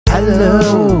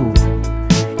Hello,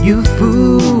 you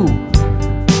fool,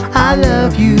 I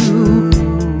love you.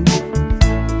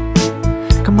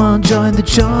 Come on, join the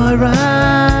joyride.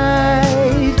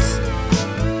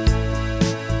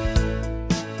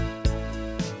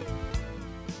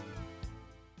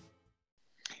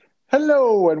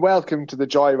 Hello and welcome to the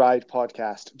Joyride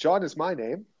podcast. John is my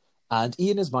name. And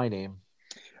Ian is my name.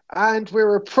 And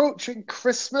we're approaching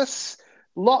Christmas.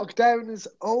 Lockdown is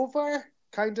over,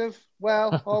 kind of.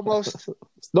 Well, almost.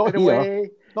 It's not in here. a way.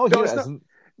 Not No, here, it's it not. isn't.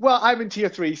 Well, I'm in tier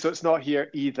 3, so it's not here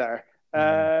either.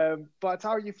 But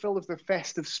are you full of the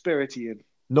festive spirit, Ian?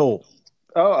 No.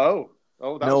 Oh,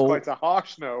 that No. was quite a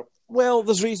harsh no. Well,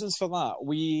 there's reasons for that.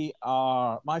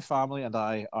 My family and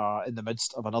I are in the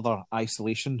midst of another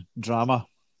isolation drama.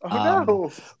 Oh,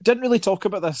 no. Didn't really talk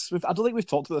about this. I don't think we've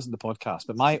talked about this in the podcast,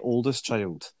 but my oldest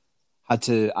child had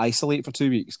to isolate for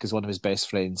 2 weeks because one of his best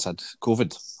friends had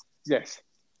COVID. Yes.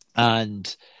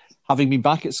 And having been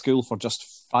back at school for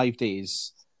just 5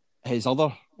 days,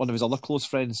 one of his other close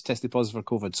friends tested positive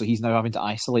for COVID, so he's now having to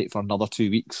isolate for another 2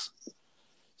 weeks.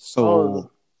 So,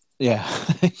 yeah.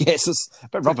 Yes, it's a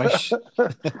bit rubbish. You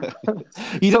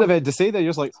didn't have anything to say there. You're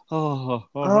just like, all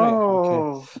right.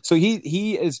 Okay. So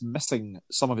he is missing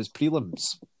some of his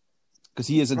prelims because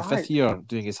he is in fifth year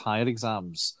doing his higher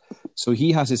exams. So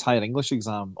he has his higher English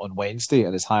exam on Wednesday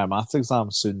and his higher maths exam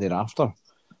soon thereafter.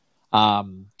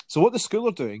 So what the school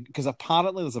are doing, because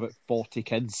apparently there's about 40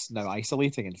 kids now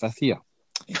isolating in fifth year.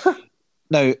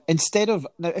 Now,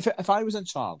 if I was in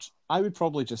charge, I would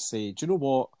probably just say, do you know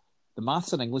what? The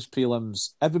maths and English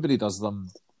prelims, everybody does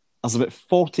them. There's about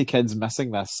 40 kids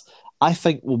missing this. I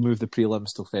think we'll move the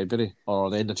prelims till February or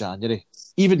the end of January.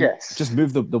 Just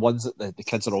move the ones that the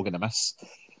kids are all going to miss.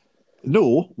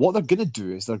 No, what they're going to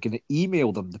do is they're going to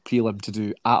email them the prelim to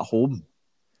do at home,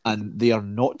 and they are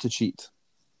not to cheat.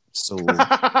 So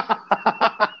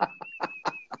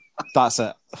that's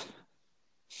it.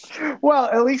 Well,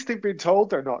 at least they've been told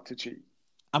they're not to cheat.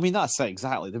 I mean, that's it,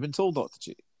 exactly. They've been told not to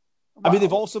cheat. Wow. I mean,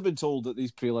 they've also been told that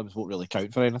these prelims won't really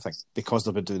count for anything because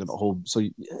they've been doing them at home. So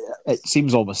it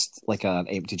seems almost like an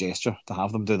empty gesture to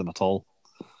have them do them at all.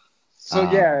 So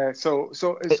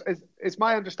it's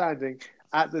my understanding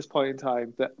at this point in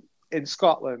time that in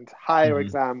Scotland, higher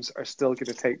exams are still going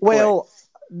to take place.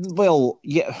 Well,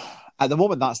 yeah. At the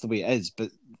moment, that's the way it is. But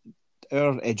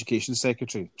our Education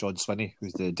Secretary, John Swinney,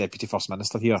 who's the Deputy First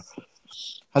Minister here,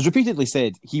 has repeatedly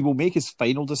said he will make his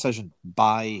final decision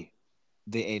by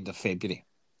the end of February.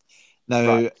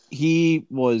 Now, he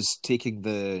was taking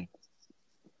the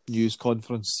news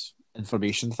conference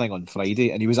information thing on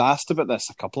Friday, and he was asked about this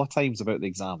a couple of times about the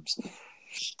exams.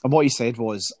 And what he said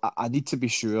was, I need to be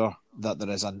sure that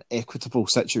there is an equitable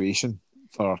situation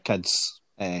for kids,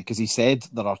 because he said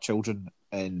there are children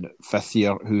in fifth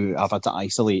year who have had to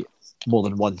isolate more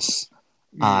than once,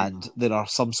 and there are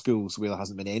some schools where there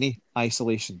hasn't been any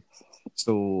isolation.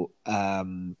 So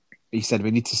he said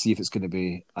we need to see if it's going to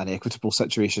be an equitable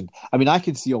situation. I mean, I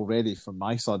can see already from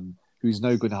my son, who's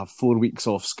now going to have 4 weeks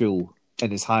off school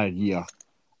in his higher year,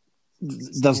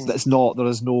 there is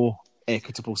no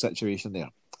equitable situation there.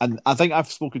 And I think I've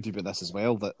spoken to you about this as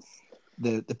well, that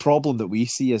the problem that we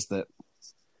see is that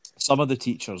some of the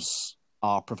teachers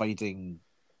are providing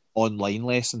online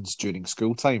lessons during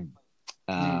school time,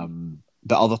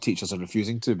 but other teachers are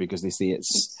refusing to because they say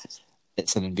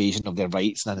it's an invasion of their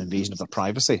rights and an invasion of their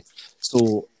privacy.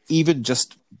 So even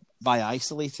just by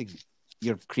isolating,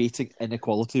 you're creating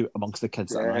inequality amongst the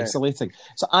kids that are isolating.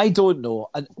 So I don't know,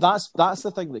 and that's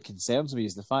the thing that concerns me,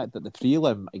 is the fact that the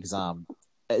prelim exam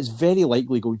is very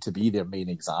likely going to be their main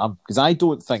exam, because I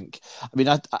don't think. I mean,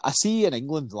 I see in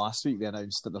England last week they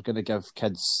announced that they're going to give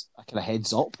kids a kind of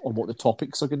heads up on what the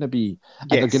topics are going to be, and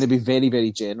they're going to be very,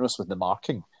 very generous with the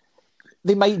marking.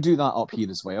 They might do that up here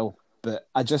as well, but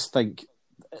I just think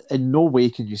in no way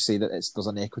can you say that there's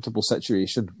an equitable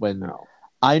situation when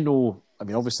I know. I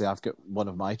mean, obviously I've got one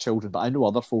of my children, but I know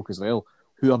other folk as well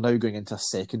who are now going into a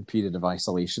second period of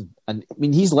isolation. And I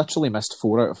mean, he's literally missed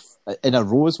 4 out of in a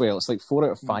row as well. It's like 4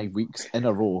 out of 5 weeks in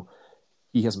a row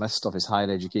he has missed of his higher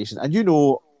education. And you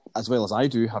know, as well as I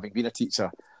do, having been a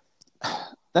teacher,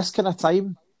 this kind of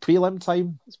time, prelim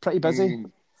time, it's pretty busy.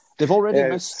 They've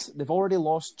already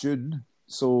lost June.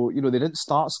 So, you know, they didn't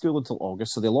start school until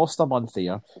August, so they lost a month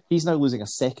there. He's now losing a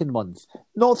second month,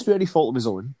 not through any fault of his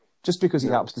own, just because he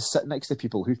happens to sit next to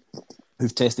people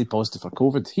who've tested positive for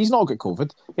COVID. He's not got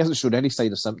COVID. He hasn't shown any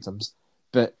sign of symptoms.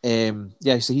 But, so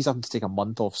he's having to take a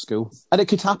month off school. And it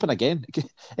could happen again.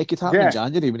 It could happen in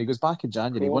January. When he goes back in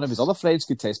January, one of his other friends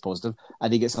could test positive,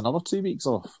 and he gets another 2 weeks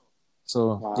off.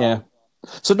 So,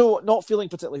 So, no, not feeling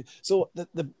particularly... So,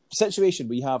 the situation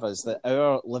we have is that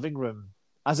our living room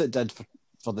as it did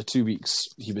for the 2 weeks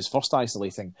he was first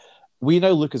isolating, we now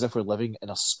look as if we're living in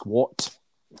a squat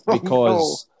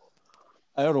because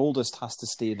our oldest has to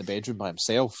stay in the bedroom by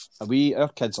himself, and our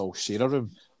kids all share a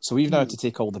room. So we've now had to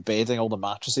take all the bedding, all the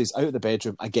mattresses out of the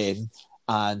bedroom again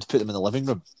and put them in the living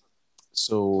room.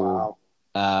 So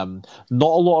not a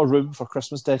lot of room for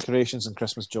Christmas decorations and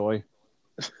Christmas joy.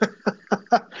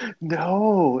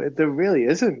 No, there really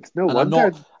isn't. No and wonder.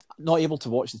 I'm not able to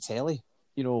watch the telly.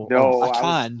 No, I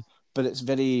can, but it's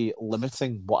very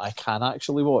limiting what I can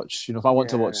actually watch. If I want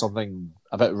to watch something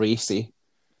a bit racy,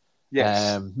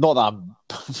 not that I'm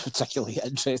particularly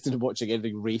interested in watching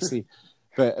anything racy,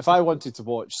 but if I wanted to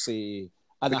watch, say,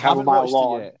 and I haven't watched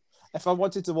it yet, if I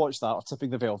wanted to watch that or Tipping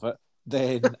the Velvet,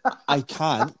 then I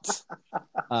can't.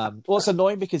 Well, it's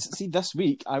annoying because, see, this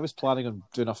week I was planning on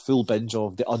doing a full binge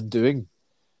of The Undoing.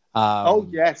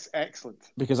 Yes, excellent.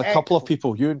 Because a couple of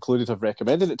people, you included, have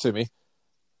recommended it to me,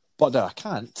 but no, I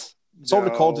can't. It's all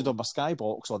recorded on my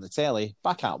Skybox on the telly,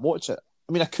 but I can't watch it.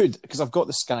 I mean, I could, because I've got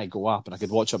the Sky Go app and I could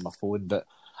watch it on my phone, but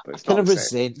I kind of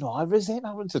resent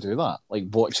having to do that, like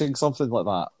watching something like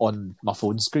that on my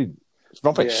phone screen. It's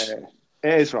rubbish.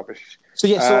 Yeah, it is rubbish. So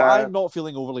I'm not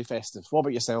feeling overly festive. What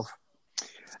about yourself?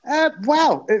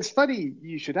 Well, it's funny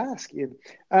you should ask, Ian.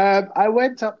 I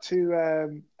went up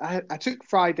to, I took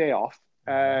Friday off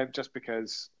just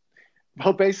because,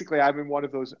 well, basically I'm in one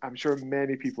of those, I'm sure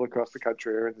many people across the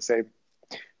country are in the same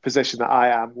position that I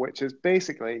am, which is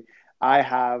basically I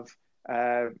have,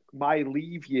 my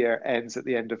leave year ends at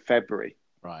the end of February.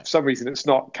 Right. For some reason, it's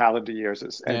not calendar years,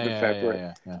 it's end of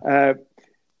February.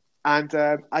 And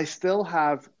I still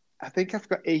have, I think I've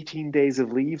got 18 days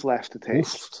of leave left to take.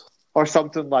 Oof. Or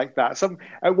something like that.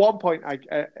 At one point,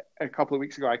 a couple of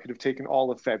weeks ago, I could have taken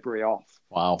all of February off.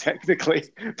 Wow. Technically,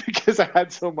 because I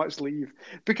had so much leave.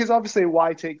 Because obviously,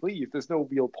 why take leave? There's no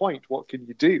real point. What can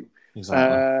you do?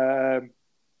 Exactly.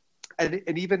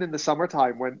 And even in the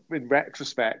summertime, when in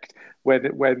retrospect,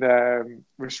 when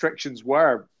restrictions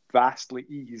were vastly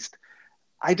eased,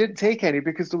 I didn't take any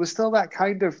because there was still that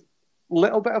kind of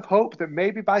little bit of hope that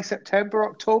maybe by September,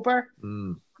 October,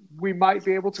 we might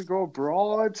be able to go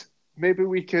abroad. Maybe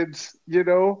we could,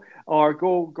 or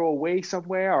go away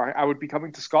somewhere, or I would be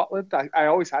coming to Scotland. I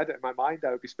always had it in my mind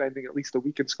I would be spending at least a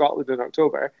week in Scotland in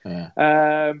October.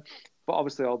 Yeah. But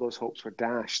obviously all those hopes were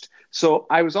dashed. So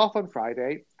I was off on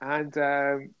Friday, and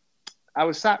I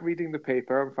was sat reading the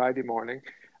paper on Friday morning,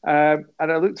 and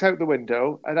I looked out the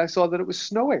window, and I saw that it was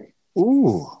snowing.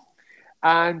 Ooh.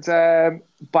 And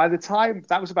by the time,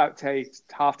 that was about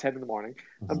 10:30 in the morning,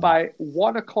 and by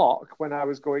 1 o'clock, when I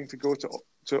was going to go to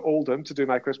Oldham to do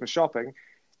my Christmas shopping,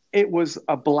 it was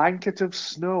a blanket of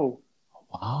snow.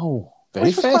 Wow. Very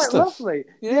Which was festive. Quite lovely.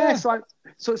 Yeah. So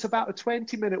it's about a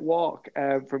 20-minute walk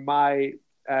from my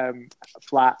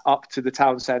flat up to the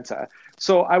town centre.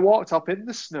 So I walked up in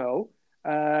the snow,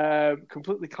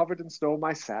 completely covered in snow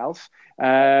myself,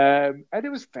 and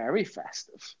it was very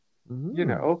festive.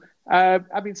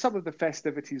 I mean, some of the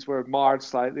festivities were marred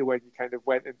slightly when you kind of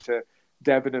went into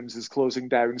Debenhams' closing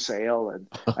down sale,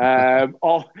 and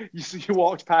you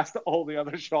walked past all the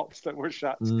other shops that were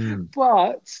shut.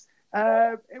 But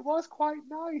it was quite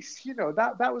nice,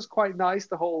 that was quite nice.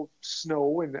 The whole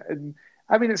snow and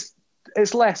I mean,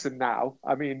 it's lessened now.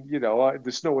 I mean,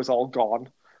 the snow is all gone.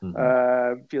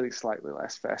 Feeling slightly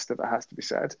less festive, it has to be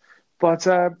said. But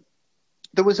there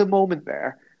was a moment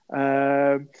there.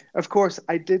 Of course,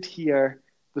 I did hear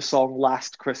the song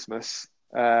Last Christmas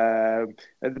at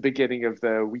the beginning of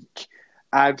the week,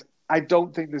 and I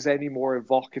don't think there's any more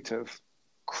evocative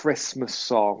Christmas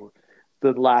song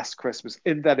than Last Christmas,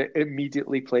 in that it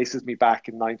immediately places me back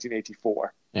in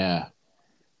 1984. Yeah.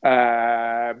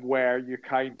 Where you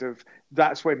kind of,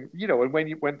 that's when, and when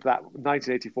you went to that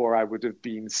 1984, I would have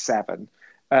been 7.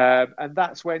 And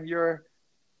that's when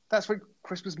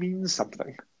Christmas means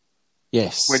something.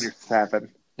 Yes. When you're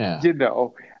 7. Yeah.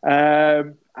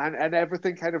 And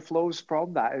everything kind of flows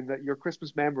from that, and that your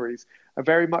Christmas memories are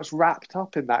very much wrapped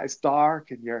up in that. It's dark,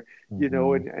 and you're,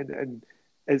 and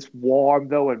it's warm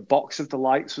though, and Box of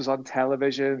Delights was on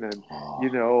television, and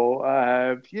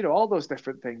all those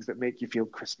different things that make you feel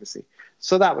Christmassy.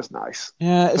 So that was nice.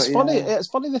 Yeah, it's funny. Yeah. It's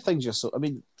funny the things you're so. I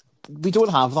mean, we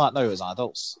don't have that now as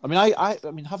adults. I mean, I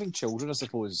mean, having children, I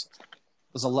suppose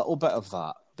there's a little bit of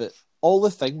that, but all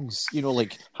the things,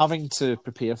 like having to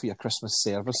prepare for your Christmas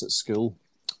service at school,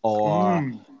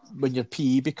 or when your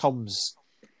PE becomes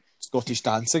Scottish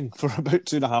dancing for about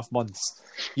 2.5 months.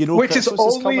 Which Christmas is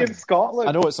only in Scotland.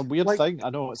 I know, it's a weird thing. I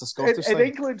know, it's a Scottish thing. In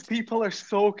England, people are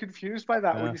so confused by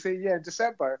that when you say, in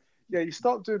December, you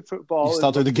stop doing football. You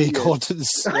start doing the gay years. Gordons.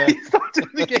 Yeah. You start doing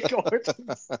the gay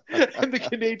Gordons and the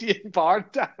Canadian barn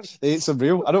dance. It's a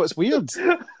real. I know it's weird.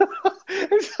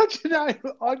 It's such an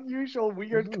unusual,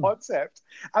 weird concept.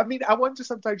 I mean, I wonder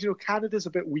sometimes, Canada's a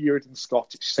bit weird and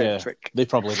Scottish-centric. They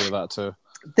probably do that too.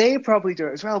 They probably do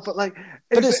it as well, but like...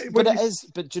 But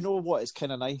do you know what? It's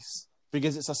kind of nice.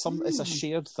 Because it's a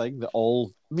shared thing that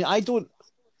all... I mean, I don't...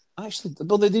 Actually,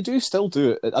 well, they do still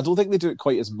do it. I don't think they do it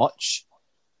quite as much.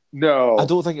 No. I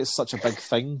don't think it's such a big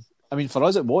thing. I mean, for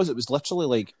us it was literally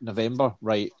like November,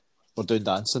 right? We're doing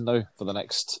dancing now for the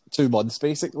next 2 months,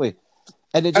 basically.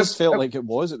 And it just felt like it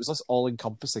was this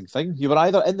all-encompassing thing. You were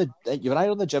either in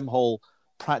the gym hall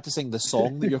practicing the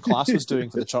song that your class was doing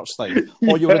for the church thing,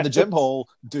 or you were in the gym hall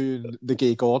doing the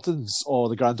Gay Gordons or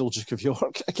the Grand Old Duke of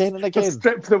York again and again.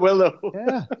 Strip the willow.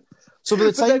 Yeah. So by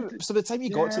the time you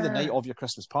got to the night of your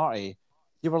Christmas party,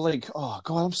 you were like, "Oh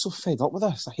God, I'm so fed up with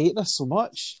this. I hate this so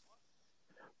much."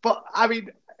 But I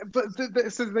mean,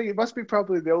 this is the thing. It must be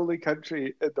probably the only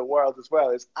country in the world as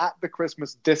well is at the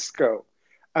Christmas disco.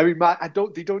 I mean,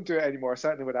 they don't do it anymore.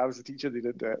 Certainly, when I was a teacher, they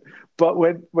didn't do it. But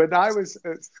when I was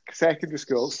at secondary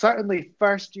school, certainly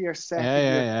first year, second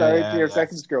year, third year,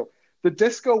 secondary school, the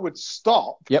disco would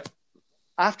stop. Yep.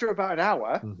 After about an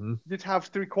hour, you'd have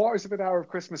 3/4 of an hour of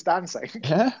Christmas dancing,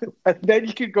 yeah. And then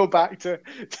you could go back to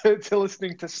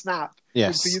listening to Snap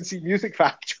and B&C Music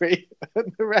Factory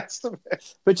and the rest of it.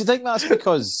 But do you think that's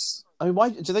because? I mean, why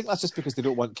do you think that's just because they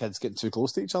don't want kids getting too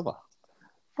close to each other?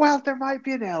 Well, there might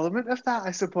be an element of that,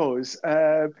 I suppose.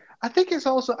 I think it's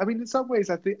also. I mean, in some ways,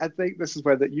 I think this is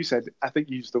where that you said. I think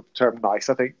you used the term nice.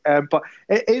 I think, but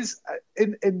it is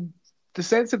in the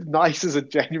sense of nice as a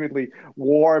genuinely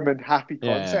warm and happy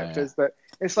concept is that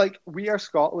it's like we are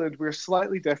Scotland. We're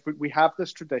slightly different. We have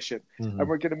this tradition, and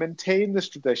we're going to maintain this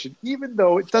tradition, even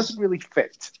though it doesn't really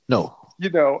fit. No,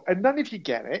 and none of you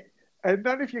get it, and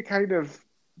none of you kind of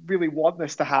really want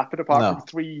this to happen, apart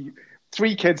from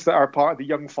three kids that are part of the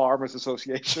Young Farmers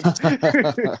Association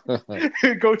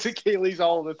who go to Kaylee's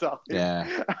all the time. Yeah.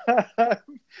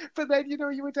 But then,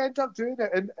 you would end up doing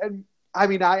it. And I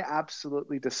mean, I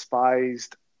absolutely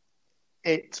despised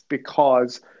it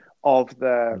because of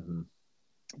the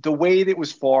way that it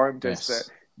was formed is that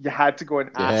you had to go and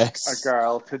ask a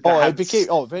girl to dance. It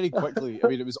became very quickly. I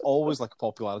mean, it was always like a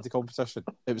popularity competition.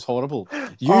 It was horrible.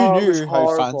 You knew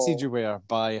how fancied you were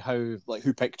by who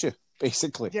picked you,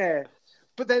 basically. Yeah.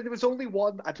 But then there was only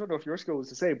one, I don't know if your school was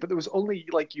the same, but there was only,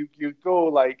 you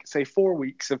go, say, 4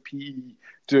 weeks of PE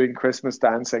doing Christmas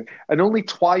dancing, and only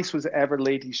twice was it ever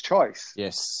ladies' choice.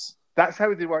 Yes. That's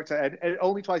how they worked out, and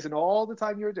only twice in all the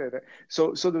time you were doing it.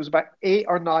 So there was about 8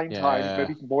 or 9 times,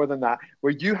 maybe more than that,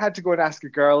 where you had to go and ask a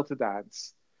girl to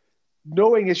dance,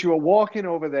 knowing as you were walking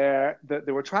over there that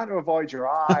they were trying to avoid your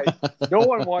eye. No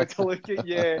one wanted to look at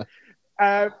you.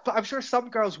 But I'm sure some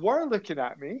girls were looking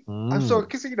at me. And so,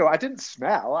 because, I didn't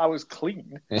smell. I was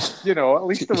clean. At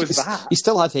least there was that. You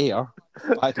still had hair.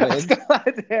 I still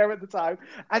had hair at the time.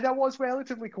 And I was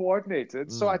relatively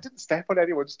coordinated, so I didn't step on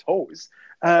anyone's toes.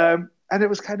 And it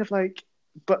was kind of like,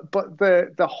 but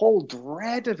the whole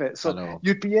dread of it. So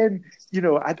you'd be in,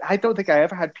 I don't think I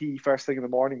ever had PE first thing in the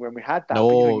morning when we had that. No,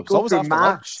 but, it was always after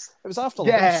lunch. It was after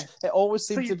lunch. It always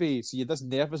seemed to be. So you had this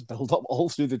nervous build up all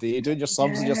through the day, doing your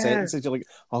sums and your sentences. You're like,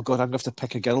 oh God, I'm going to have to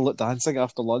pick a girl at dancing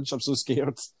after lunch. I'm so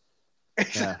scared.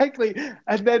 Exactly. Yeah.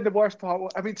 And then the worst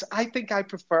part, I think I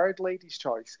preferred ladies'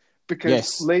 choice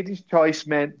because ladies' choice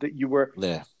meant that you were...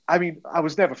 Yeah. I mean, I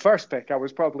was never first pick. I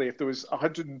was probably, if there was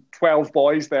 112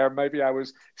 boys there, maybe I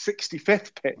was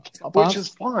 65th pick, which is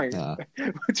fine. Yeah.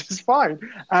 Which is fine.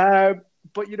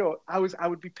 But I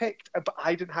would be picked, but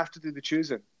I didn't have to do the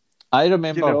choosing. I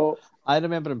remember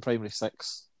in primary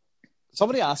 6.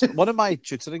 Somebody asked, one of my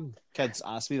tutoring kids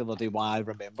asked me the other day why I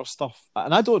remember stuff,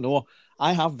 and I don't know.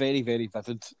 I have very, very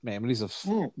vivid memories of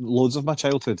loads of my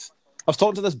childhood. I was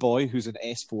talking to this boy who's in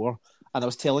S4. And I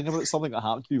was telling him about something that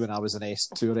happened to me when I was in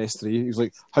S2 or S3. He was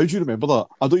like, how do you remember that?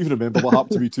 I don't even remember what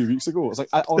happened to me 2 weeks ago. I was like,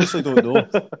 I honestly don't know.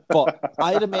 But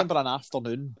I remember an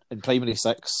afternoon in primary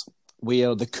 6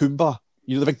 where the Kumba,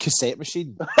 the big cassette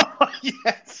machine.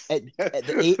 Yes.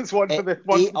 It's one for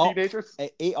teenagers.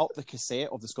 It ate up the cassette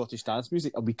of the Scottish dance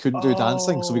music and we couldn't do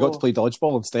dancing, so we got to play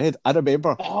dodgeball instead. I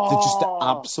remember the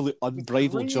absolute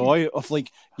unbridled joy of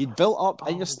you'd built up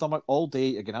in your stomach all day,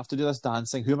 you're going to have to do this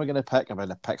dancing. Who am I going to pick? I'm going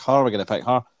to pick her, we're going to pick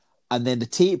her. And then the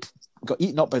tape got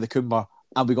eaten up by the Kumba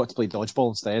and we got to play dodgeball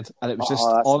instead. And it was just,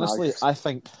 honestly, nice. I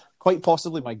think quite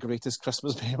possibly my greatest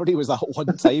Christmas memory was that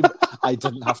one time I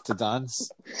didn't have to dance.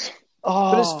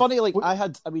 But it's funny,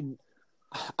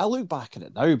 I look back at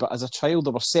it now, but as a child,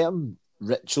 there were certain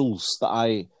rituals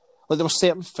that there were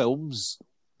certain films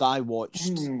that I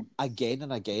watched again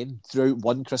and again throughout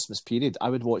one Christmas period. I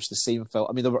would watch the same film.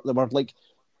 I mean, there were like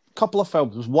a couple of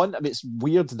films. There was one. I mean, it's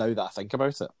weird now that I think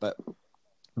about it, but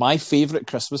my favourite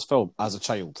Christmas film as a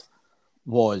child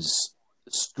was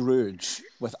Scrooge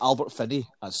with Albert Finney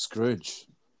as Scrooge.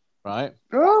 Right?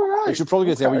 Oh, right. Which you're probably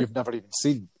going to tell me you've never even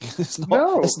seen. It's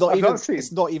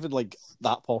not even like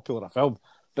that popular a film.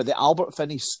 But the Albert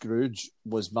Finney Scrooge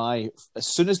was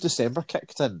as soon as December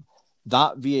kicked in,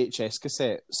 that VHS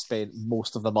cassette spent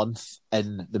most of the month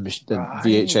in the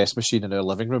VHS machine in our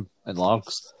living room in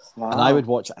Largs. Wow. And I would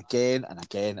watch it again and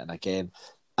again and again.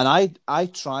 And I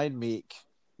try and make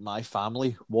my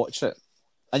family watch it.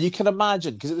 And you can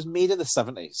imagine, because it was made in the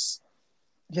 70s.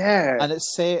 Yeah. And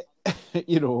it's set,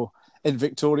 in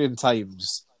Victorian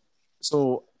times.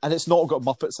 So, and it's not got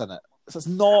Muppets in it. So it's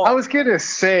not. I was going to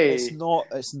say. It's not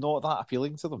that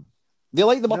appealing to them. They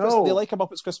like the Muppets. No. They like A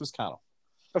Muppet's Christmas Carol.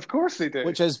 Of course they do.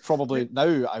 Which is probably,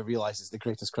 now I realise, is the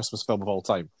greatest Christmas film of all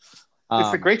time.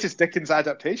 It's the greatest Dickens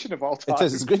adaptation of all time. It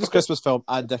is. It's the greatest Christmas film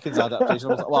and Dickens adaptation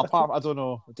of all time. Well, apart from, I don't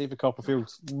know, David Copperfield.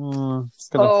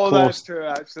 That's true,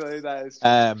 actually. That is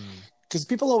true. Because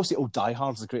people always say, Die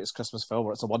Hard's the greatest Christmas film,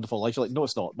 or It's a Wonderful Life. You're like, no,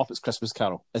 it's not. Muppet's Christmas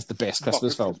Carol is the best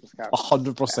Christmas film.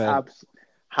 100%.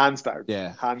 Hands down.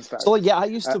 Yeah. Hands down. So, I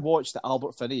used to watch the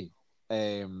Albert Finney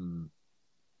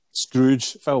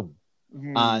Scrooge film.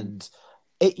 And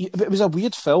it was a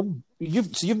weird film.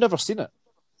 You've never seen it?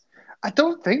 I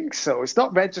don't think so. It's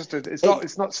not registered. It's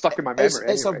not stuck in my memory.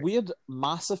 It's a weird,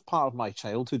 massive part of my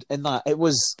childhood in that it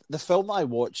was the film that I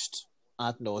watched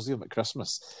ad nauseum at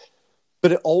Christmas.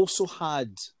 But it also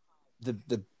had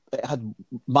it had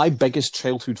my biggest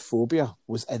childhood phobia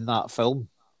was in that film.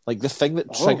 Like the thing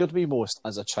that triggered me most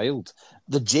as a child,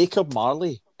 the Jacob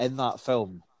Marley in that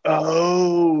film.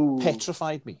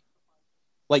 Petrified me.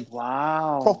 Like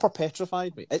proper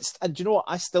petrified me. And do you know what?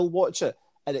 I still watch it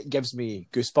and it gives me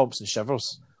goosebumps and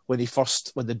shivers when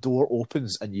the door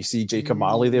opens and you see Jacob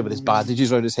Marley there with his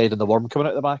bandages around his head and the worm coming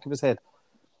out the back of his head.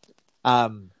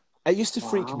 It used to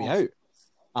freak me out.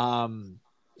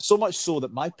 So much so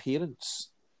that my parents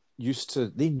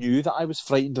they knew that I was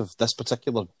frightened of this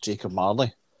particular Jacob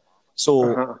Marley.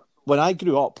 So when I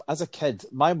grew up as a kid,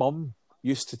 my mum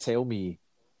used to tell me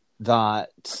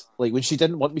that, like, when she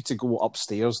didn't want me to go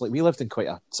upstairs, like, we lived in quite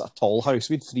a sort of tall house.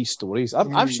 We had 3 stories.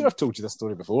 I'm sure I've told you this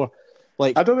story before.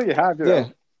 Like, I don't think you have. Yeah.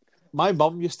 My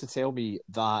mum used to tell me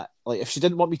that, like, if she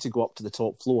didn't want me to go up to the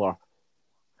top floor,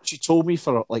 she told me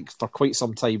for quite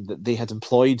some time that they had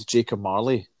employed Jacob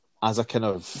Marley as a kind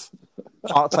of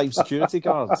part-time security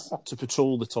guard to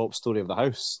patrol the top story of the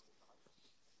house.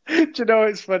 Do you know,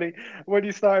 it's funny, when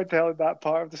you started telling that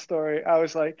part of the story, I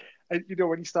was like,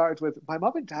 when you started with, my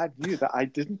mum and dad knew that I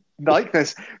didn't like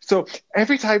this. So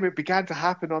every time it began to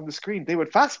happen on the screen, they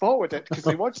would fast forward it because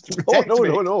they wanted to protect me.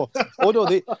 No. Oh,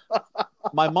 no.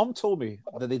 My mum told me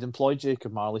that they'd employed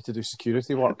Jacob Marley to do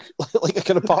security work, like a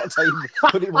kind of part-time,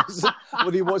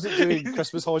 when he wasn't doing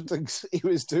Christmas hauntings, he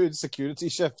was doing security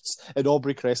shifts in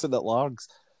Aubrey Crescent at Largs.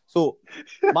 So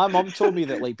my mum told me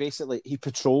that, like, basically he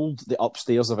patrolled the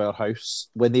upstairs of our house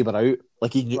when they were out.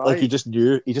 Like he knew, like he just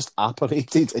knew, he just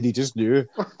apparated and he just knew.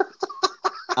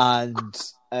 And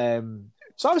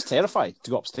so I was terrified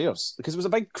to go upstairs because it was a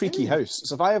big creaky house.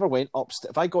 So if I ever went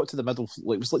upstairs, if I got to the middle, it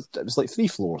was like 3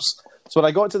 floors. So when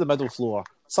I got to the middle floor,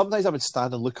 sometimes I would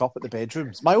stand and look up at the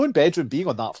bedrooms. My own bedroom being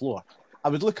on that floor, I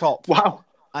would look up. Wow.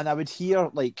 And I would hear,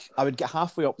 like, I would get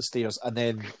halfway up the stairs and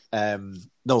then,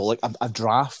 a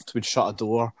draft would shut a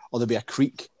door or there'd be a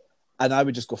creak and I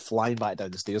would just go flying back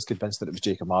down the stairs convinced that it was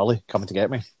Jacob Marley coming to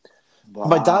get me. Wow.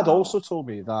 My dad also told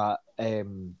me that,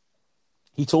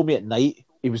 he told me at night,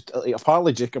 he was,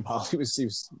 apparently Jacob Marley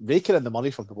was raking in the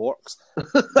money from the works.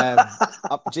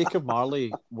 Jacob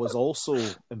Marley was also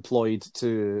employed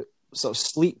to sort of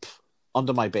sleep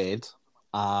under my bed.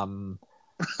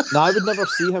 Now, I would never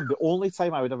see him. The only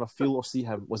time I would ever feel or see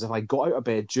him was if I got out of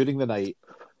bed during the night,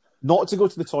 not to go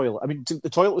to the toilet. I mean, the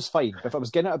toilet was fine, but if I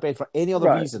was getting out of bed for any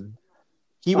other reason,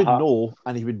 he would know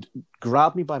and he would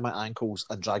grab me by my ankles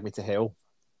and drag me to hell.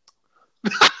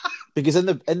 Because in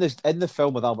the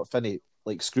film with Albert Finney,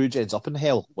 like, Scrooge ends up in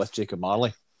hell with Jacob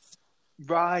Marley.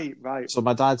 Right. So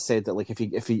my dad said that, like, if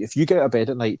you get out of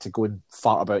bed at night to go and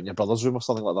fart about in your brother's room or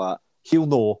something like that, he'll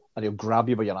know and he'll grab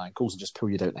you by your ankles and just pull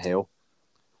you down to hell.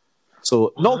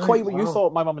 So not quite what you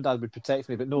thought my mum and dad would protect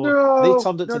me, but no, they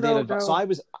turned it to their advantage. So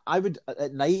I would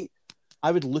at night,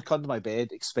 I would look under my bed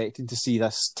expecting to see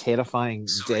this terrifying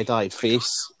dead-eyed face.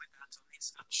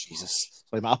 Jesus,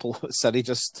 sorry, my Apple Siri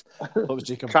just thought it was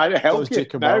Jacob. Trying to help was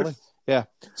Jacob Marley. Yeah,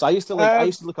 so I used to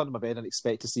look under my bed and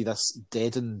expect to see this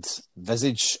deadened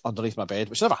visage underneath my bed,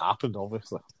 which never happened,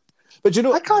 obviously. But you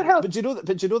know, I can't help. But you know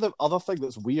the other thing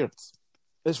that's weird.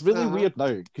 It's really weird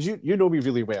now because you know me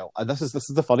really well, and this is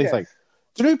the funny thing.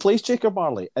 Do you know who plays Jacob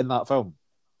Marley in that film?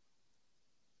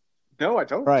 No, I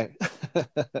don't. Right.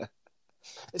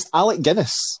 It's Alec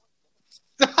Guinness,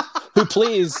 who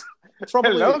plays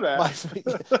probably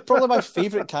my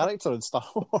favourite character in Star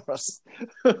Wars.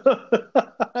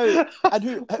 Now, and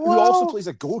who also plays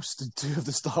a ghost in 2 of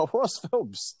the Star Wars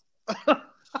films.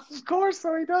 Of course,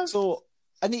 so he does. So,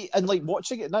 and like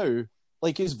watching it now,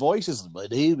 like his voice is, "My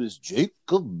name is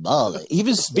Jacob Marley." He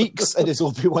even speaks in his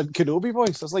Obi-Wan Kenobi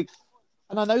voice. It's like,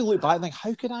 and I now look back and think,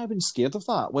 how can I have been scared of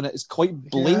that when it is quite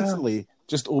blatantly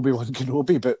just Obi-Wan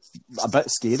Kenobi, but a bit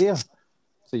scarier.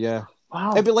 So yeah,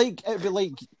 wow, it'd be like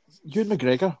Ewan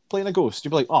McGregor playing a ghost.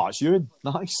 You'd be like, "Oh, it's Ewan,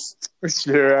 nice."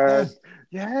 Sure.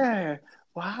 Yeah.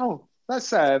 Wow. That's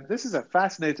this is a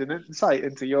fascinating insight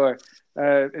into your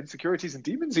insecurities and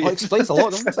demons. It explains a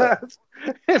lot, doesn't it?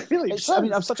 It really does. I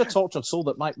mean, I'm such a tortured soul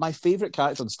that my favourite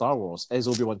character in Star Wars is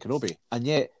Obi-Wan Kenobi, and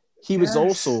yet he was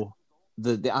also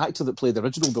the actor that played the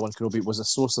original Obi-Wan Kenobi was a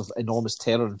source of enormous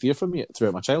terror and fear for me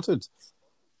throughout my childhood.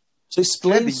 So it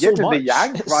explains so much.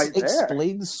 It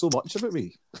explains so much about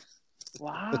me.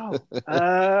 Wow.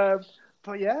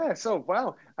 But yeah, so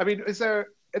wow. I mean,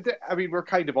 we're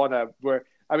kind of on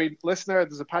listener,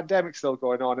 there's a pandemic still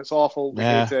going on. It's awful. We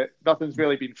hate it. Nothing's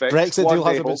really been fixed. Brexit deal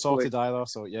hasn't been sorted either,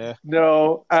 so yeah.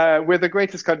 No, we're the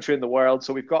greatest country in the world,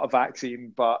 so we've got a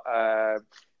vaccine, but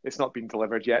it's not been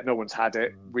delivered yet. No one's had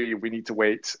it. We need to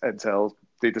wait until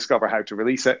they discover how to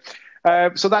release it.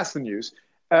 So that's the news.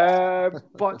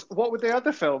 But what were the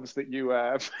other films that you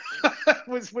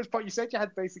was part? You said you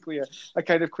had basically a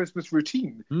kind of Christmas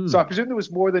routine. So I presume there was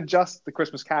more than just the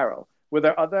Christmas Carol. Were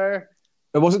there other?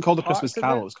 It wasn't called the Christmas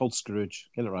Carol. It was called Scrooge.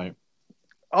 Get it right.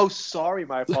 Oh, sorry,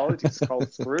 my apologies. It's called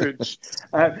Scrooge.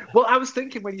 Well, I was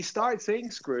thinking when you started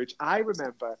saying Scrooge, I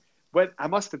remember when I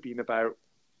must have been about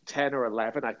 10 or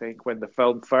 11, I think, when the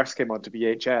film first came onto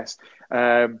VHS.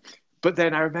 But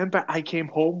then I remember I came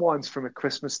home once from a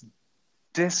Christmas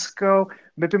disco,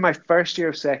 maybe my first year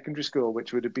of secondary school,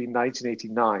 which would have been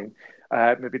 1989,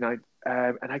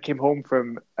 and I came home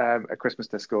from a Christmas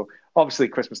disco. Obviously,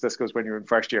 Christmas discos when you're in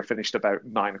first year finished about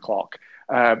 9 o'clock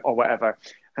or whatever.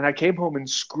 And I came home and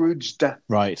Scrooged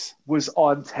was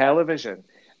on television.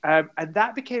 And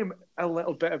that became a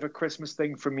little bit of a Christmas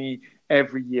thing for me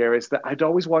every year, is that I'd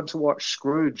always want to watch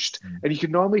Scrooged. And you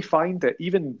could normally find it,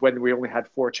 even when we only had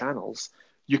 4 channels,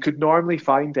 you could normally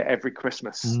find it every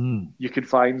Christmas. You could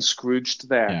find Scrooged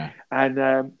there. Yeah.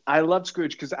 And I loved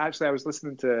Scrooge because actually I was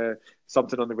listening to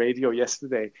something on the radio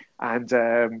yesterday, and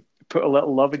Put a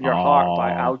Little Love in Your Heart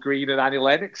by Al Green and Annie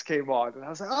Lennox came on. And I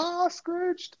was like,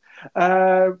 Scrooged.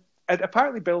 And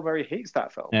apparently Bill Murray hates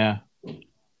that film. Yeah.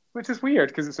 Which is weird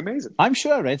because it's amazing. I'm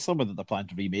sure I read somewhere that they're planning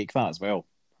to remake that as well,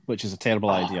 which is a terrible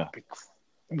idea.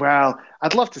 Well,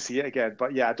 I'd love to see it again,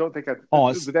 but yeah, I don't think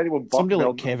with anyone but somebody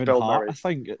like Kevin Bill Hart. Murray. I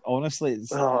think honestly,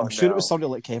 I'm sure it was somebody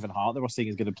like Kevin Hart. They were saying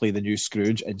he's going to play the new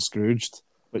Scrooge in Scrooged,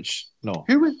 which no.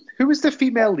 Who was the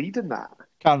female lead in that?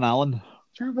 Karen Allen. Do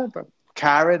you remember?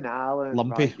 Karen Allen.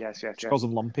 Lumpy. Right. Yes. She calls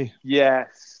him Lumpy.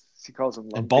 Yes, she calls him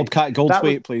Lumpy. And Bobcat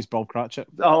Goldthwait plays Bob Cratchit.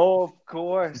 Oh, of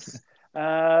course.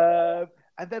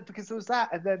 And then because there was that,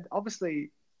 and then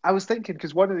obviously I was thinking,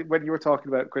 because when you were talking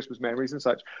about Christmas memories and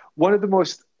such, one of the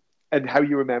most, and how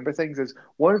you remember things, is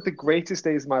one of the greatest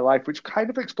days of my life, which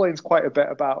kind of explains quite a bit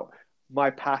about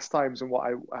my pastimes and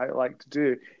what I like to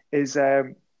do, is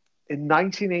in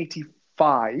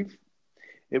 1985,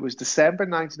 it was December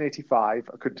 1985,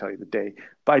 I couldn't tell you the day,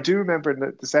 but I do remember in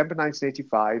December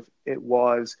 1985, it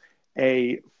was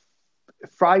a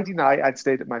Friday night. I'd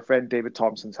stayed at my friend David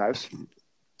Thompson's house.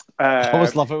 I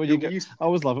always love it when you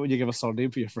give a surname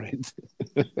for your friend.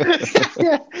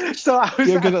 Yeah. So I was.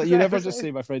 You never just say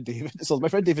my friend David. So my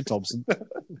friend David Thompson.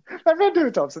 My friend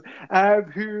David Thompson,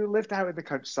 who lived out in the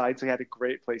countryside, so he had a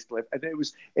great place to live. And it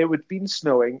had been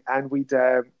snowing, and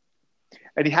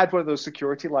and he had one of those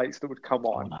security lights that would come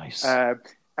on. Oh, nice.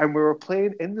 And we were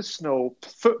playing in the snow,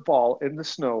 football in the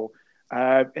snow,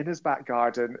 in his back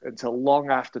garden until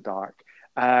long after dark.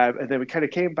 And then we kind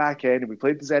of came back in and we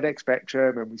played the ZX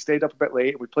Spectrum, and we stayed up a bit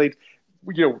late, and we played,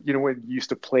 you know when you used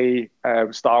to play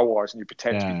Star Wars and you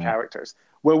pretend to be characters.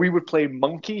 Well, we would play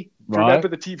Monkey. Right. Remember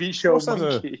the TV show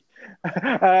Monkey?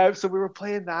 So we were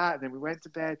playing that, and then we went to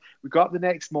bed. We got up the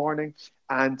next morning,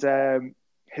 and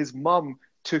his mum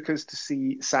took us to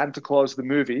see Santa Claus the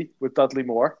movie with Dudley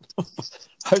Moore.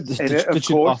 Did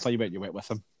you went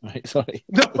with him? Right, sorry.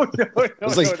 No.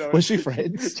 Was she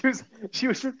friends? She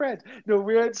was your friend. No,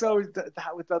 we went saw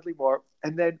that with Dudley Moore,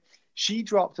 and then she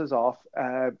dropped us off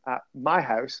at my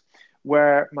house,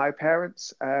 where my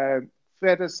parents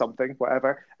fed us something,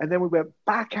 whatever, and then we went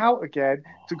back out again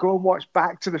to go and watch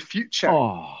Back to the Future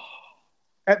Oh,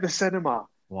 at the cinema.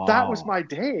 wow. That was my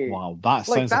day. Wow, that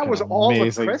Like, sounds that like was an all of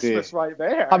amazing Christmas day. right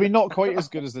there. I mean, not quite as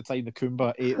good as the time the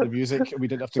Kumba ate the music and we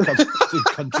didn't have to do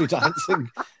country dancing,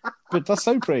 but that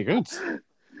sounds pretty good.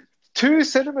 2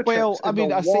 cinema trips Well, I mean,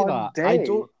 in I say one that. day.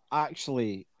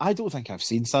 I don't think I've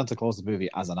seen Santa Claus the movie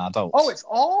as an adult. Oh, it's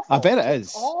awful. I bet it It's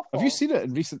is. awful. Have you seen it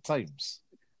in recent times?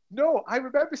 No, I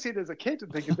remember seeing it as a kid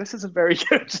and thinking, this isn't very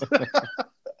good.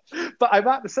 But I'm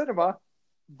at the cinema.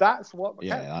 That's what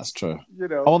Yeah, counts, that's true. you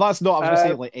know. Oh, well, that's not. I was going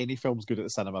to say like any film's good at the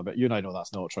cinema, but you and I know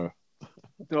that's not true.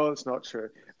 No, it's not true.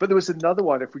 But there was another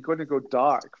one, if we're going to go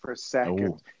dark for a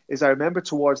second, Oh. is I remember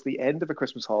towards the end of the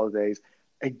Christmas holidays,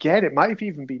 again, it might have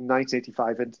even been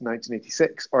 1985 into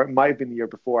 1986, or it might have been the year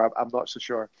before. I'm not so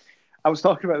sure. I was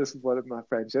talking about this with one of my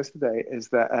friends yesterday, is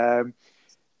that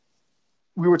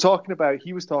he was talking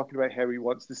about how he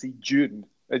wants to see Dune,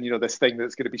 and, you know, this thing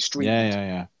that's going to be streamed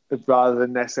Yeah. rather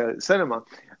than necessarily at the cinema.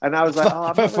 And I was like, oh, I'm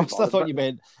At not really first, I bothered, thought but- you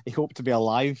meant he hoped to be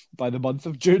alive by the month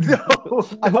of June. No,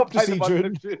 I not hope to by the see month of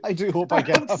June. June. I do hope I I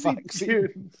get hope a to see vaccine.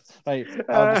 Dune. Right,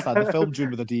 I understand. The film June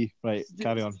with a D. Right,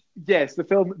 carry on. Yes, the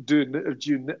film Dune of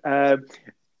June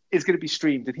is going to be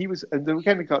streamed, and they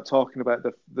kind of got talking about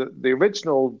the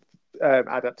original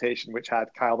adaptation, which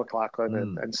had Kyle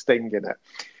MacLachlan and Sting in it.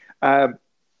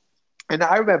 And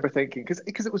I remember thinking,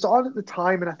 because it was on at the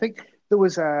time, and I think there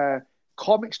was a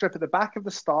comic strip at the back of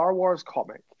the Star Wars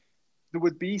comic. There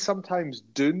would be sometimes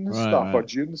Dune stuff or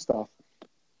Dune stuff.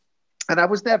 And I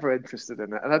was never interested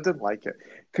in it, and I didn't like it,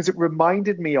 because it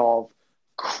reminded me of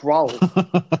Krull.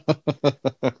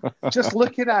 Just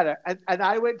looking at it. And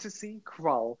I went to see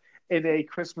Krull in a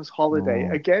Christmas holiday,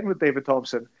 again with David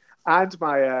Thompson and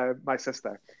my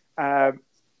sister. And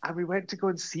we went to go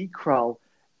and see Krull,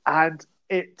 and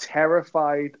it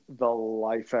terrified the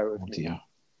life out of me. Dear.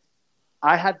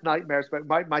 I had nightmares, but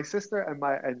my sister and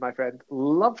my friend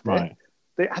loved it. Right.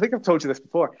 I think I've told you this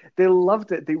before. They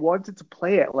loved it. They wanted to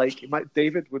play it. Like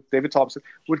David Thompson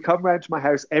would come round to my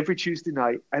house every Tuesday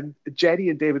night, and Jenny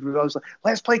and David would always like,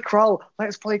 "Let's play Krull.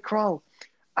 Let's play Krull."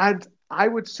 And I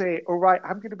would say, "All right,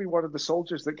 I'm going to be one of the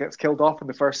soldiers that gets killed off in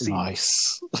the first scene."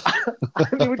 Nice.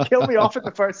 And they would kill me off in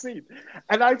the first scene,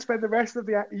 and I'd spend the rest of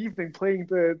the evening playing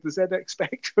the ZX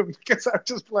Spectrum, because I'm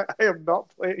just like, I am not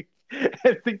playing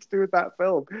anything to do with that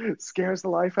film. It scares the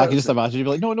life out I of can just me. imagine you'd be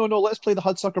like, no, let's play the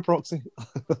Hudsucker Proxy.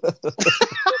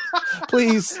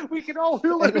 Please. We can all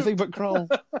hula hoop. Anything but Krull.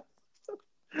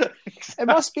 It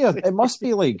must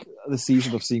be like the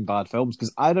season of seeing bad films,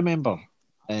 because I remember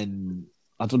I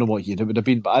don't know what year it would have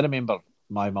been, but I remember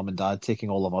my mum and dad taking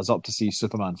all of us up to see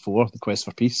Superman 4, The Quest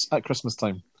for Peace, at Christmas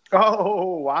time,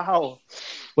 Oh, wow.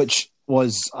 which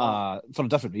was, for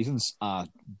different reasons, a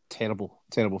terrible,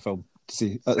 terrible film to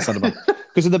see at the cinema.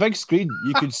 Because in the big screen,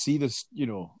 you could see this, you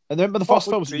know. And remember the first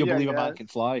film was "You Believe a Man Can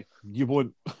Fly." You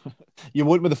won't. You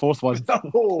won't with the fourth one.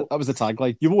 No. That was the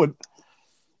tagline. You won't.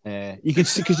 You could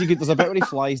see, because there's a bit where he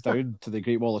flies down to the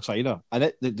Great Wall of China,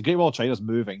 and the Great Wall of China is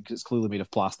moving because it's clearly made of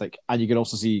plastic, and you can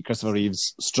also see Christopher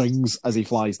Reeve's strings as he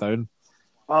flies down.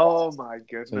 Oh, my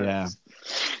goodness. So, yeah.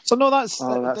 So no, that's a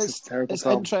terrible it's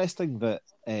film. interesting that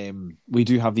we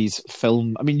do have these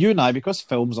film. I mean, you and I, because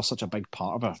films are such a big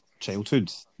part of our childhood,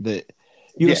 that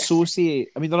you Yes. associate.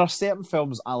 I mean, there are certain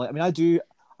films I like. I mean, I do.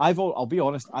 I'll be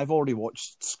honest. I've already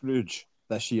watched Scrooge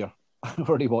this year. I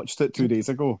already watched it 2 days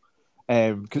ago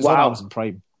because it's on Wow. Amazon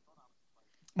Prime.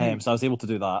 So I was able to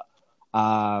do that.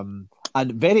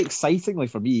 And very excitingly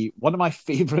for me, one of my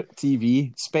favourite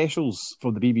TV specials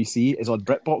from the BBC is on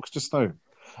BritBox just now.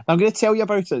 I'm going to tell you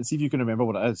about it and see if you can remember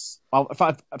what it is. If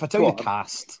I tell Go you on. the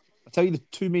cast, I tell you the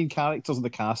two main characters in the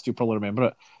cast, you'll probably remember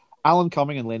it. Alan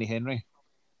Cumming and Lenny Henry.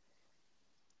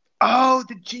 Oh,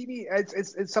 the genie.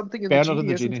 It's something in Bernard the and genie,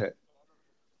 the isn't Genie. it?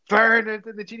 Bernard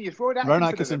and the genie. It's Rowan Ron Atkinson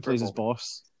Atkinson in it for plays a his moment.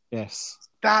 boss. Yes.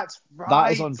 That's right.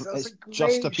 That is on. That's It's a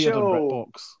just great appeared show.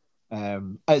 on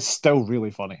BritBox. It's still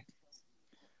really funny.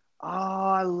 Oh,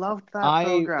 I loved that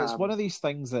program. It's one of these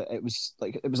things that it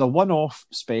was a one-off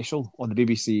special on the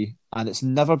BBC, and it's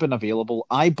never been available.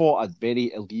 I bought a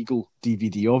very illegal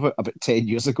DVD of it about 10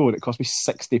 years ago, and it cost me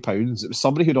 £60. It was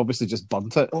somebody who'd obviously just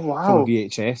burnt it Oh, wow. from a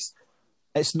VHS.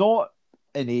 It's not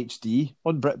in HD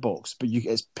on BritBox, but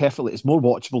it's more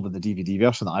watchable than the DVD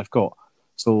version that I've got.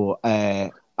 So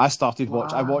I started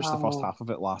watching. I watched the first Wow. half of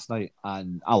it last night,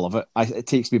 and I love it. It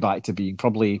takes me back to being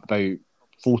probably about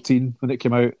 14 when it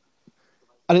came out.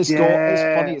 And it's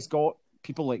funny, it's got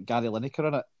people like Gary Lineker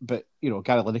in it, but, you know,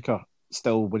 Gary Lineker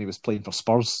still, when he was playing for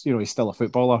Spurs, you know, he's still a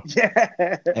footballer.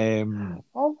 Yeah. Um,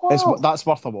 Oh, wow. that's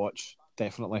worth a watch,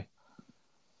 definitely.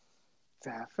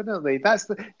 Definitely. That's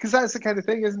the kind of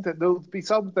thing, isn't it? There'll be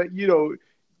some that,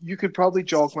 you could probably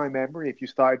jog my memory if you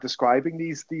started describing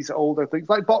these older things.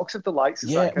 Like Box of Delights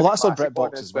is Yeah, that kind well, of that's on classic one,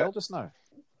 BritBox as isn't it? well just now.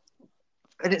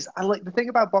 And I like the thing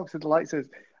about Box of Delights is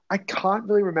I can't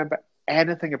really remember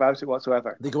anything about it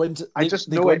whatsoever. They go into I just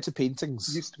they know go it into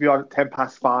paintings. used to be on at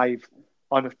 5:10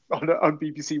 on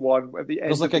BBC One at the end.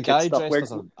 There's like of a the guy kids stuff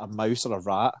dressed as a mouse or a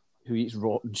rat who eats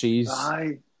rotten cheese,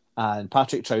 Aye. and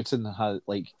Patrick Troughton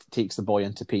takes the boy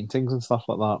into paintings and stuff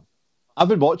like that. I've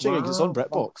been watching it 'cause it's on Wow.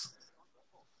 BritBox.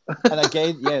 And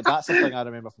again, yeah, that's the thing I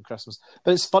remember from Christmas.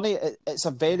 But it's funny. It's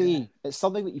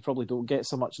something that you probably don't get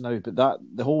so much now. But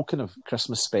the whole kind of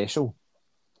Christmas special,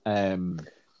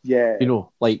 Yeah.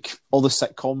 like all the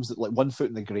sitcoms that like One Foot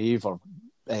in the Grave or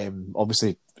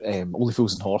obviously Only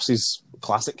Fools and Horses,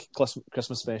 classic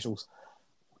Christmas specials.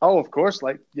 Oh, of course.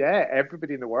 Like, yeah,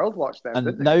 everybody in the world watched them, And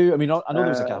didn't now, they? I mean, I know there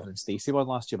was a Gavin and Stacey one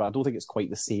last year, but I don't think it's quite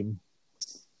the same.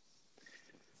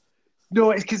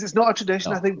 No, it's because it's not a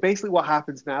tradition. No. I think basically what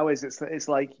happens now is it's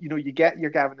like, you get your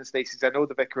Gavin and Stacey's. I know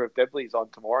the Vicar of Dibley's on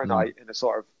tomorrow night in a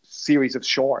sort of series of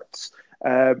shorts.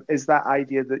 Is that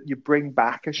idea that you bring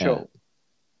back a show.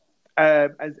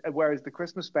 Whereas the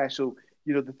Christmas special,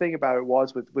 the thing about it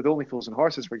was with Only Fools and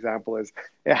Horses, for example, is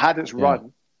it had its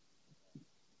run.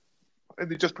 And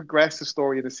they just progressed the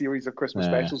story in a series of Christmas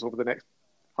specials over the next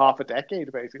half a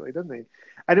decade, basically, didn't they?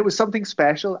 And it was something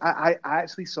special. I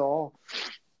actually saw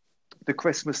the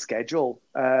Christmas schedule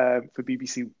for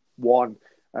BBC One,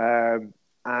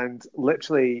 and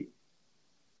literally,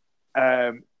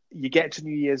 you get to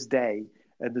New Year's Day,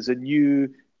 and there's a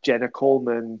new Jenna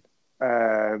Coleman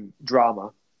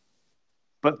drama,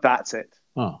 but that's it.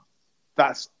 Oh.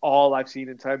 That's all I've seen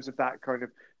in terms of that kind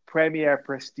of premiere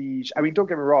prestige. I mean, don't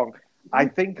get me wrong. I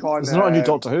think on Is there not a new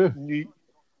Doctor Who?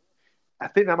 I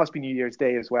think that must be New Year's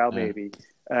Day as well, maybe.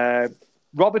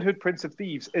 Robin Hood, Prince of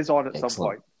Thieves is on at some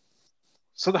point.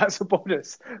 So that's a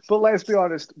bonus. But let's be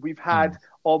honest, we've had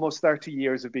almost 30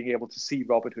 years of being able to see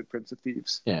Robin Hood, Prince of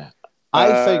Thieves. Yeah.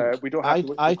 I think we don't have to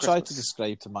look I for try Christmas. to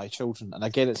describe to my children, and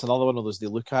again, it's another one of those, they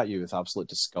look at you with absolute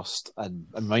disgust, and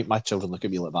my children look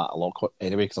at me like that a lot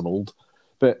anyway because I'm old.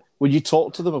 But when you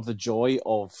talk to them of the joy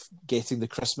of getting the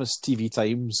Christmas TV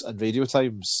times and radio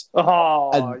times,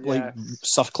 and like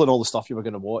circling all the stuff you were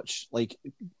going to watch, like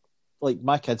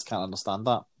my kids can't understand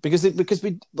that because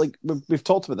we've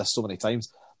talked about this so many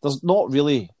times. There's not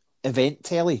really event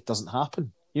telly doesn't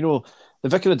happen. The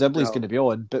Vicar of Dibley is going to be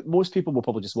on, but most people will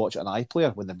probably just watch it on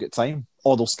iPlayer when they've got time,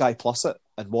 or they'll Sky Plus it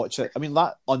and watch it. I mean,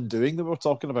 that Undoing that we were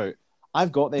talking about,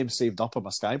 I've got them saved up on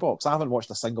my Skybox. I haven't watched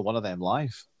a single one of them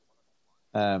live.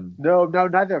 No,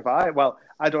 neither have I. Well,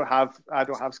 I don't have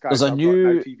Sky. There's a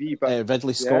new TV, but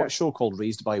Ridley Scott show called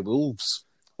Raised by Wolves,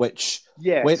 which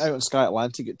went out on Sky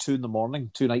Atlantic at 2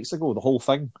 a.m. 2 nights ago, the whole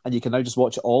thing, and you can now just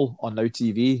watch it all on Now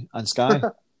TV and Sky.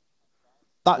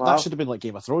 That should have been like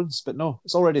Game of Thrones, but no,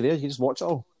 it's already there. You just watch it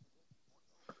all.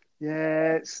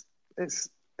 Yeah, it's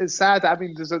sad. I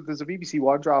mean, there's a BBC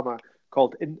One drama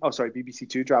called BBC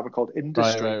Two drama called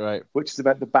Industry, right. which is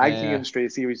about the banking industry. A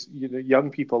series,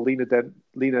 young people, Lena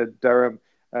Dunham.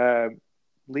 I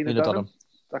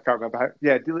can't remember how.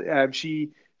 Yeah,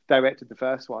 she directed the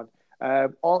first one.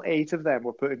 All 8 of them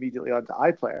were put immediately onto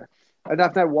iPlayer, and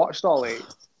I've now watched all 8,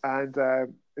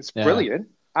 and it's brilliant,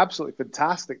 absolutely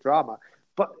fantastic drama.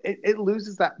 But it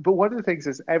loses that. But one of the things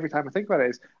is, every time I think about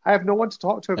it, is I have no one to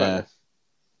talk to about this.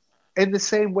 In the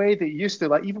same way that you used to,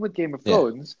 like even with Game of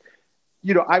Thrones,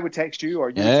 I would text you or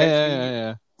you would text me.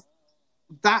 Yeah.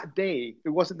 That day, it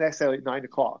wasn't necessarily at 9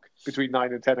 o'clock, between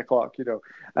 9 and 10 o'clock,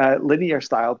 linear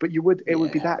style. But it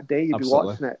would be that day you'd be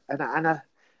watching it, and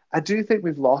I do think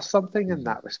we've lost something in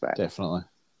that respect. Definitely,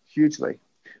 hugely.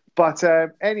 But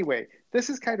anyway, this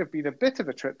has kind of been a bit of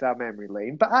a trip down memory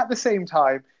lane, but at the same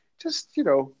time, just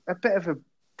a bit of a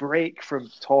break from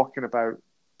talking about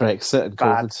Brexit and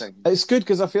bad COVID. things. It's good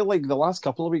because I feel like the last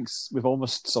couple of weeks we've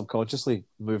almost subconsciously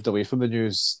moved away from the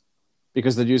news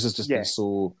because the news has just been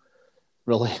so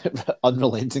really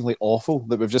unrelentingly awful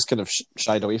that we've just kind of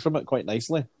shied away from it quite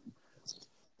nicely.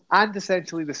 And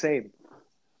essentially the same.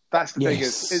 That's the thing,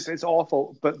 is it's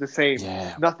awful, but the same.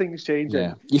 Yeah. Nothing's changing.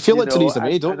 Yeah. You feel like Theresa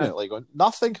May, don't you? Like going,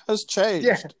 nothing has changed.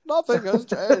 Yeah. Nothing has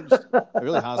changed. It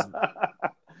really hasn't.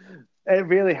 It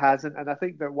really hasn't. And I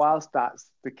think that whilst that's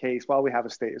the case, while we have a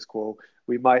status quo,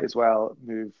 we might as well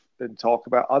move and talk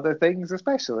about other things,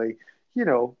 especially,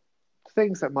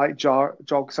 things that might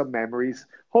jog some memories.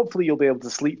 Hopefully you'll be able to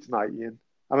sleep tonight, Ian.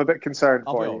 I'm a bit concerned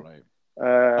for you. All right.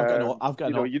 I've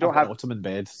got an Ottoman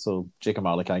bed, so Jacob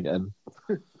Marley can't get in.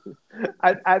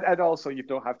 and also, you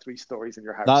don't have 3 stories in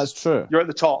your house. That's true. You're at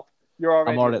the top.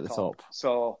 I'm already at the top.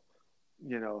 So,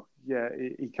 yeah,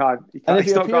 he can't. And if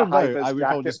he's he not got appeared a high now, vis I would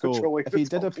probably jacket just go. patrolling If the he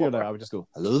did top appear now, floor. I would just go,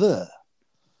 "Hello there,"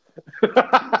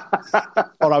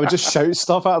 or I would just shout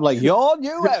stuff at him like, "Your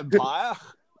new empire."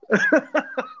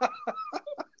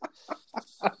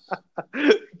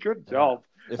 Good job.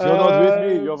 If you're not with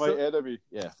me, you're my enemy.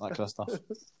 Yeah, that kind of stuff.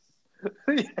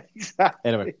 Yeah,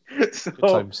 exactly. Anyway, so, good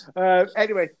times.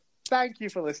 Anyway, thank you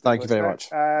for listening. Thank you very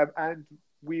listener. much. And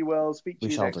we will speak to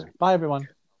We you shall next do. week. Bye, everyone.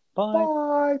 Bye.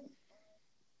 Bye.